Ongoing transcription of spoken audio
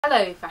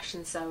Hello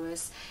fashion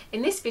sewers,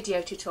 in this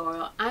video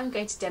tutorial I'm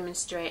going to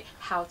demonstrate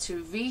how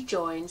to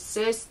rejoin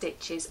serge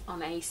stitches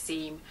on a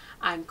seam.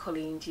 I'm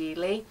Colleen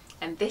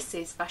and this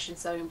is Fashion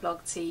Sewing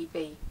Blog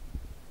TV.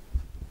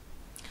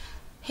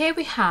 Here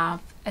we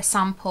have a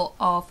sample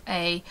of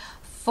a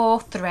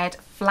 4-thread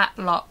flat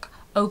lock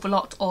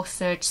overlocked or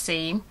serge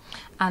seam,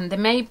 and there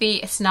may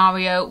be a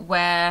scenario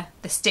where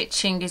the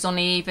stitching is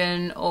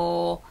uneven,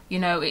 or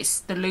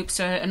the loops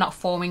are not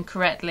forming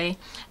correctly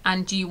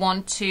and you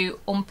want to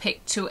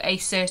unpick to a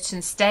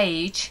certain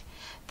stage.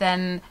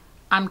 Then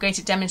I'm going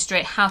to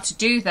demonstrate how to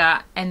do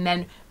that and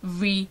then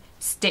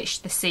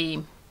re-stitch the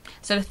seam.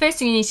 So the first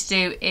thing you need to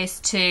do is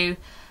to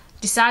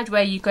decide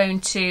where you're going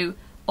to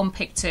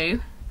unpick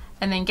to,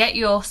 and then get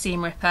your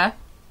seam ripper,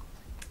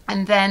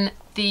 and then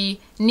the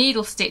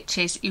needle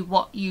stitches is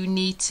what you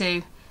need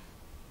to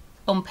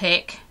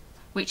unpick,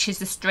 which is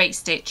the straight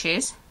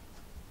stitches,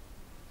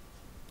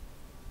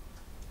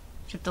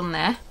 which I've done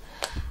there,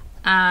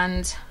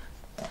 and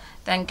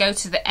then go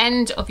to the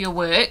end of your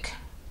work,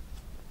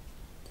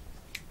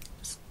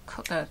 just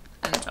cut the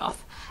end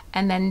off,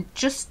 and then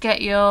just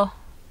get your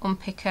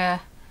unpicker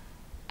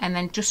and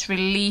then just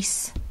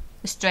release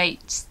the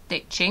straight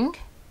stitching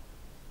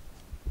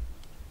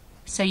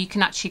so you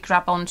can actually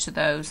grab onto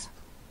those.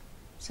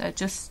 So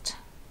just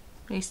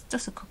release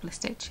just a couple of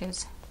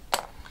stitches,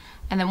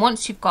 and then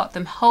once you've got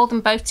them, hold them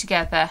both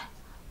together,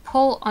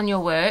 pull on your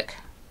work,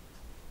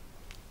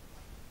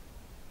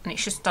 and it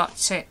should start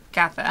to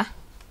gather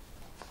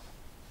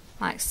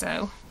like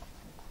so.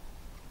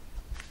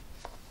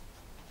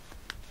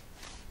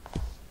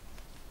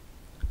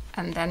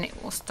 And then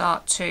it will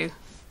start to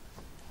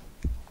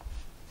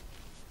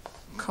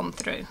come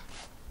through.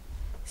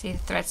 See, the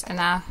threads are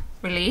now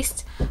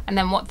released, and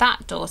then what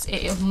that does,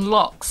 it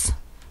unlocks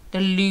the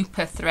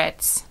looper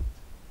threads.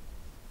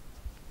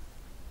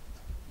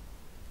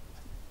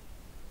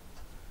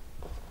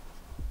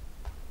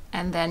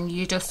 And then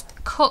you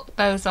just cut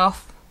those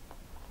off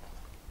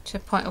to a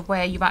point of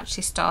where you've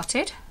actually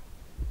started.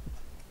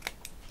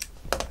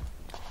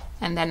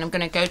 And then I'm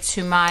going to go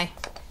to my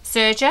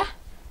serger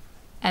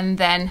and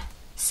then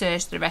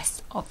serge the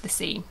rest of the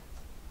seam.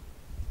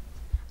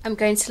 I'm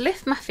going to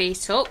lift my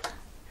feet up,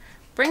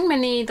 bring my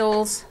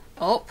needles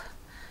up,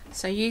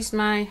 so use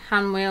my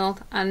hand wheel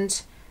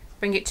and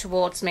bring it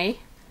towards me,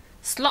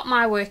 slot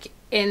my work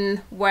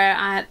in where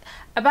I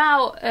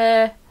about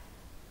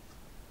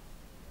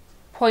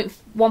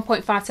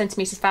 1.5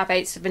 centimeters,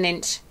 5/8 of an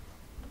inch,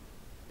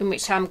 in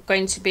which I'm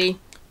going to be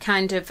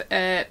kind of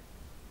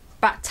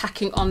back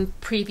tacking on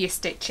previous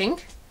stitching.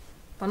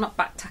 Well, not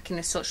back tacking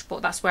as such,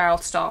 but that's where I'll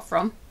start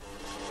from,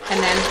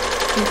 and then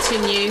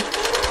continue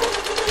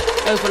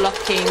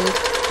overlocking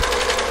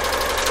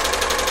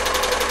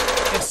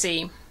the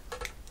seam.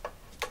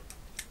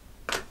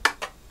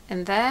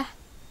 And there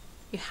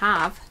you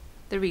have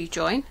the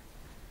rejoin,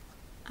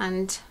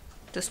 and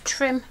just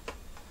trim,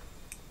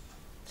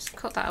 just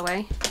cut that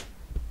away,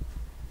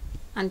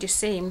 and your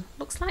seam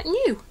looks like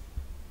new.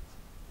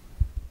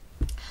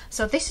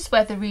 So this is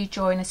where the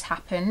rejoin has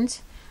happened,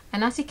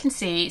 and as you can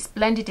see, it's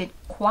blended in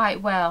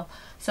quite well.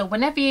 So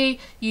whenever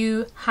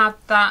you have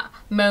that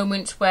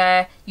moment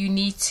where you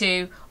need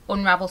to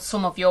unravel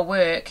some of your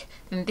work,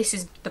 then this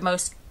is the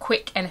most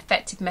quick and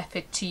effective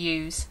method to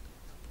use.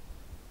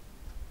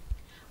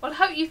 Well, I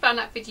hope you found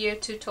that video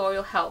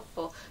tutorial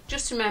helpful.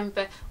 Just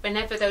remember,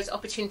 whenever those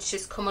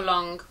opportunities come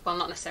along, well,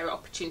 not necessarily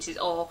opportunities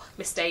or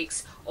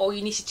mistakes, or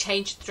you need to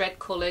change thread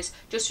colours,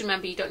 just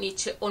remember you don't need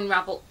to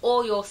unravel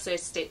all your serge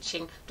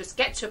stitching. Just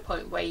get to a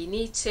point where you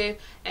need to,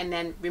 and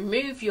then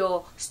remove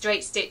your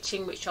straight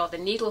stitching, which are the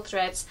needle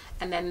threads,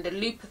 and then the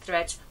looper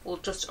threads will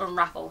just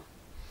unravel.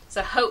 So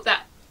I hope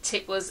that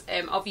tip was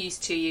of use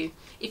to you.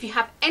 If you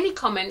have any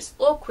comments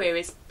or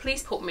queries,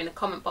 please put them in the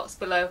comment box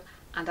below,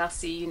 and I'll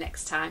see you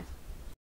next time.